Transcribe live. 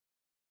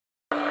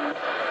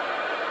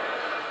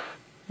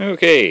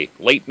Okay,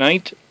 late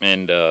night,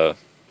 and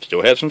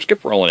still have some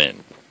skip rolling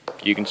in.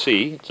 You can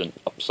see it's an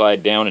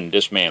upside down and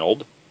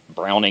dismantled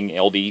Browning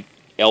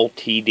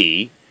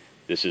LTD.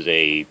 This is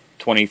a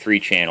 23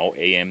 channel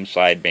AM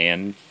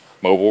sideband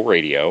mobile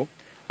radio.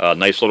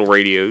 Nice little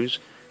radios.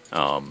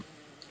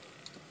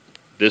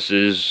 This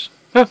is,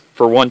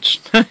 for once,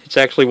 it's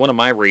actually one of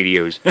my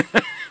radios.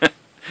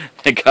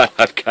 Thank God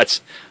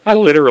I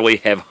literally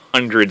have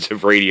hundreds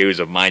of radios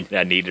of mine that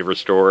I need to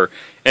restore,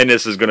 and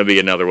this is going to be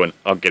another one.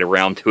 I'll get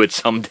around to it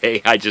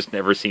someday. I just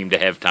never seem to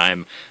have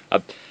time.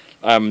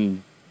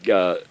 I'm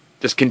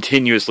just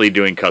continuously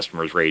doing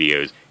customers'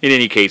 radios. In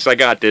any case, I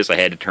got this. I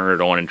had to turn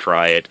it on and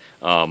try it.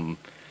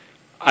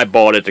 I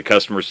bought it. The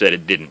customer said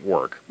it didn't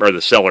work, or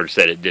the seller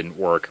said it didn't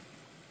work.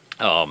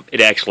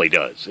 It actually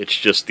does. It's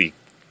just the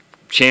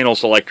channel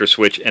selector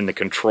switch and the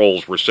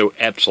controls were so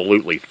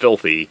absolutely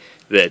filthy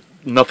that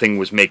nothing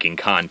was making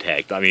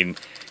contact. I mean,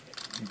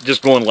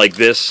 just going like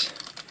this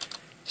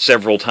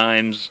several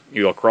times,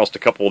 you know, across a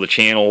couple of the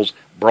channels,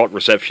 brought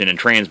reception and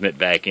transmit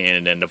back in,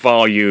 and then the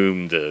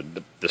volume,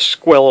 the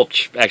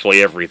squelch,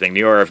 actually everything,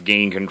 the RF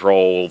gain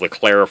control, the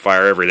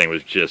clarifier, everything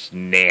was just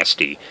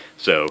nasty.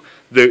 So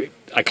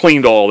I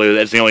cleaned all of it.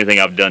 That's the only thing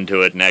I've done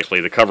to it, and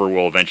actually the cover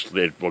will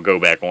eventually go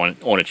back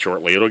on it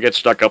shortly. It'll get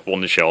stuck up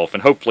on the shelf,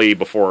 and hopefully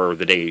before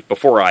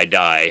I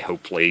die,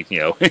 hopefully, you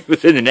know,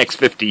 within the next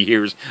 50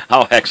 years,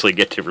 I'll actually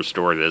get to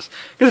restore this,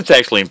 because it's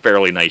actually in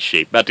fairly nice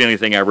shape. About the only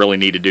thing I really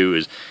need to do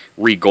is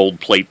re-gold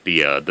plate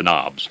the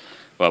knobs,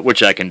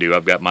 which I can do.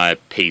 I've got my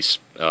Pace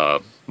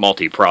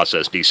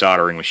multi-process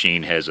desoldering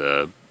machine, has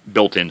a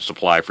built-in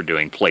supply for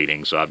doing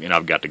plating, so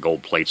I've got the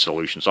gold plate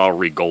solution, so I'll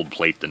re-gold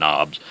plate the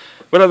knobs.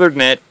 But other than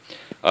that,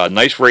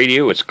 nice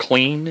radio. It's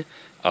clean.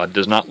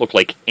 Does not look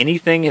like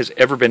anything has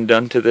ever been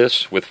done to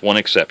this, with one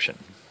exception.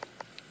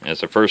 And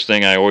it's the first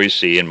thing I always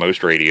see in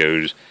most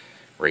radios,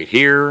 right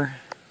here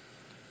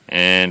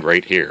and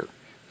right here.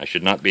 I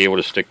should not be able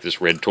to stick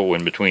this red tool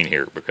in between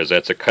here, because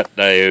that's a cut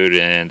diode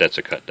and that's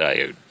a cut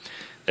diode.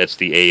 That's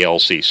the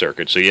ALC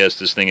circuit. So yes,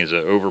 this thing is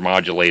an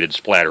overmodulated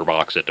splatter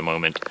box at the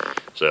moment.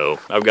 So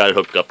I've got it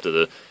hooked up to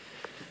the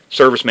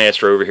service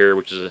master over here,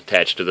 which is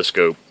attached to the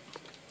scope.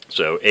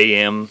 So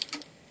AM,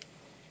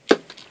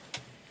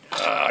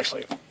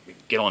 actually,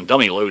 get on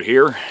dummy load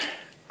here,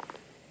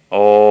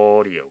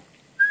 audio.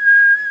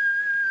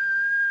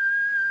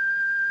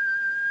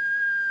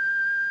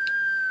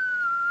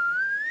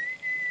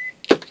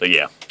 So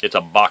yeah, it's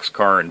a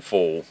boxcar in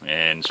full,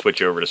 and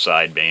switch over to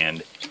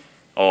sideband,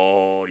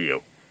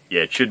 audio.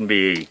 Yeah, it shouldn't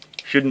be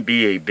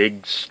a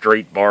big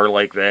straight bar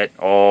like that.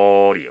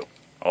 Audio,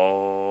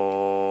 audio,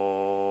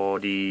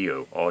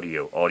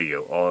 audio,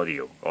 audio,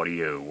 audio,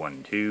 audio.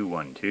 1 2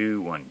 1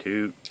 2 1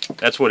 2.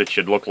 That's what it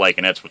should look like,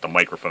 and that's what the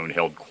microphone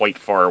held quite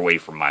far away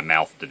from my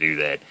mouth to do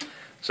that.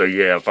 So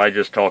yeah, if I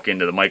just talk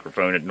into the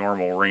microphone at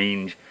normal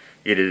range,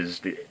 it is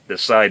the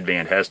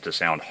sideband has to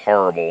sound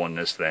horrible in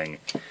this thing.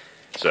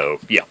 So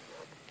yeah,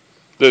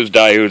 those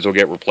diodes will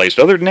get replaced.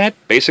 Other than that,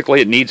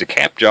 basically it needs a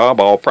cap job.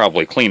 I'll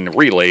probably clean the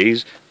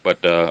relays,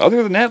 but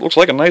other than that, it looks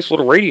like a nice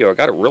little radio. I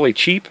got it really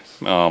cheap.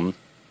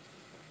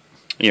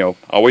 You know,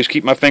 I always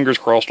keep my fingers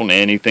crossed on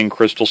anything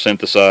crystal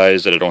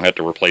synthesized, that I don't have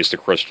to replace the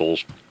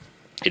crystals.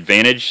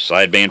 Advantage,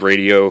 sideband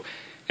radio,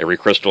 every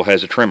crystal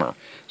has a trimmer.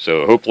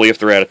 So hopefully if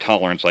they're out of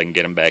tolerance, I can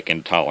get them back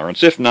into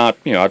tolerance. If not,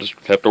 you know, I'll just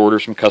have to order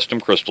some custom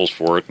crystals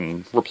for it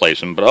and replace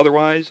them. But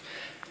otherwise,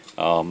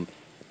 now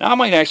I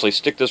might actually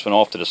stick this one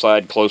off to the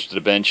side close to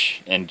the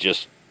bench and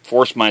just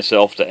force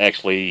myself to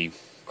actually,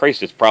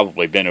 Christ, it's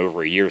probably been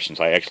over a year since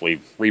I actually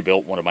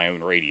rebuilt one of my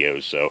own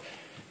radios, so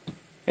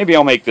maybe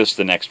I'll make this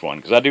the next one,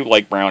 because I do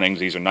like Brownings.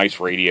 These are nice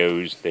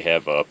radios. They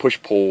have a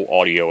push-pull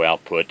audio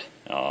output,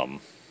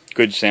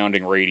 good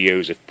sounding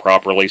radios if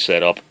properly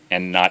set up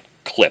and not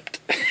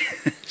clipped.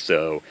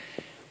 So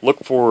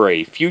look for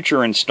a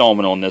future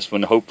installment on this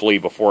one, hopefully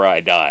before I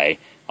die.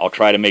 I'll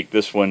try to make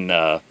this one,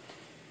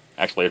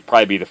 actually it'd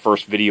probably be the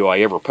first video I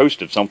ever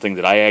post of something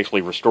that I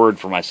actually restored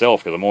for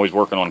myself, because I'm always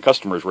working on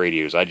customers'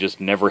 radios. I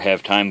just never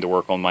have time to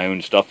work on my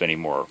own stuff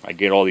anymore. I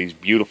get all these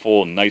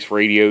beautiful and nice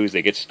radios,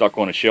 they get stuck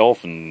on a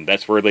shelf, and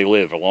that's where they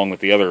live, along with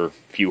the other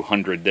few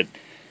hundred that,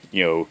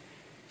 you know,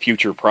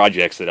 future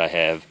projects that I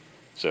have.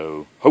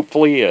 So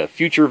hopefully a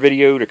future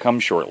video to come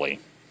shortly.